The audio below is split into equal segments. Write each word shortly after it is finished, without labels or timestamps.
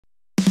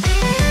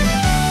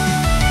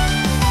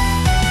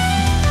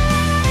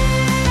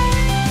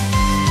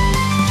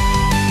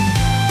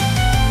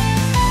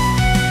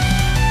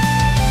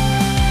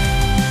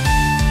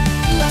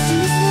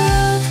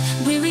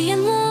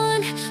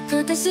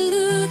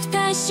with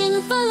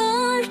passion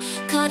forlorn,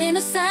 caught in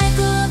a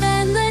cycle of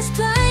endless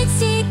plight,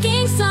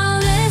 seeking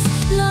solace,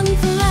 longing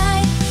for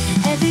light.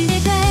 Everyday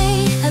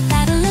play, a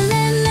battle, a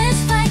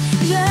relentless fight,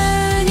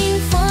 yearning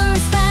for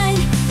respite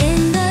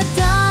in the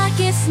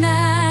darkest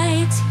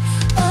night.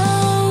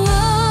 Oh,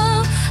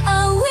 oh,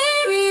 a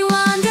weary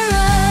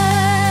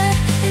wanderer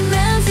in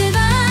realms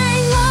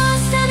divine,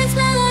 lost amidst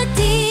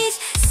melodies,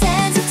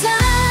 sands of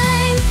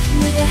time,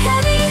 with a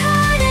heavy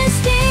heart and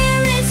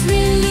spirits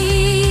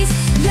release,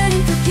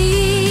 yearning for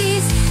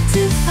peace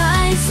to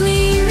find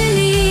sweet release.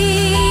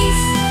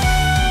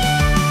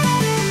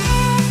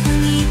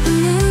 Beneath the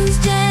moon's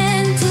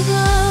gentle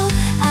glow,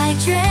 I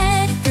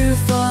tread through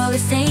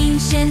forests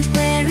ancient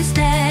where is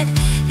dead.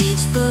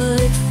 Each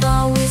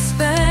footfall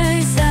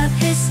whispers of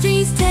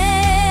history's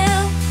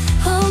tale,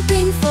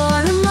 hoping for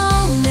a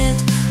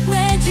moment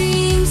where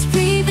dreams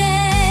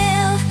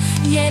prevail.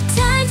 Yet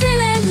time's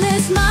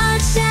relentless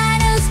march,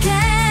 shadows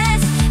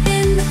cast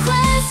in the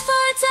quest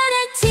for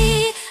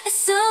eternity, a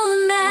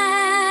soul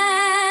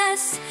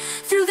amassed.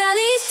 Through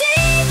valleys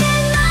deep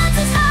and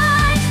mountains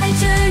high, I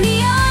journey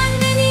on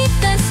beneath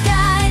the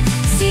sky,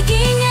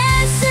 seeking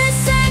answers,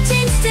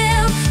 searching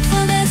still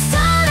for the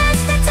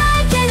solace that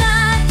time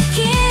cannot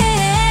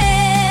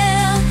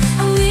kill.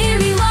 A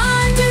weary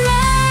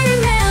wanderer in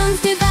realms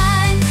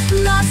divine,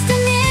 lost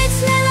amidst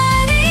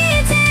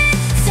melodies and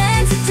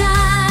sands of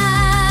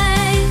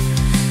time,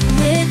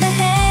 with a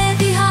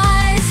heavy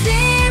heart,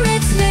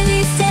 spirits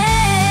really stand.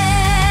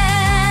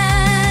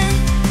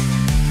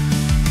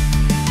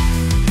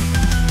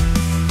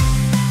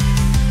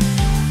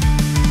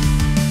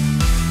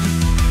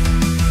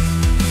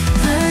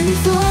 Burning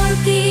for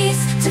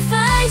peace to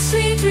find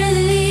sweet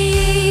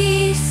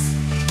release.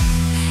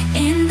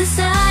 In the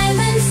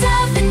silence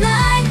of the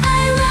night I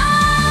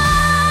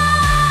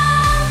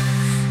roam,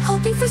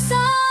 hoping for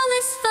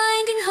solace,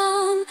 finding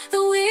home.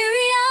 The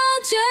weary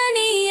I'll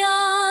journey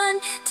on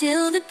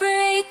till the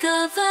break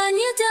of a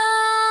new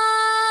dawn.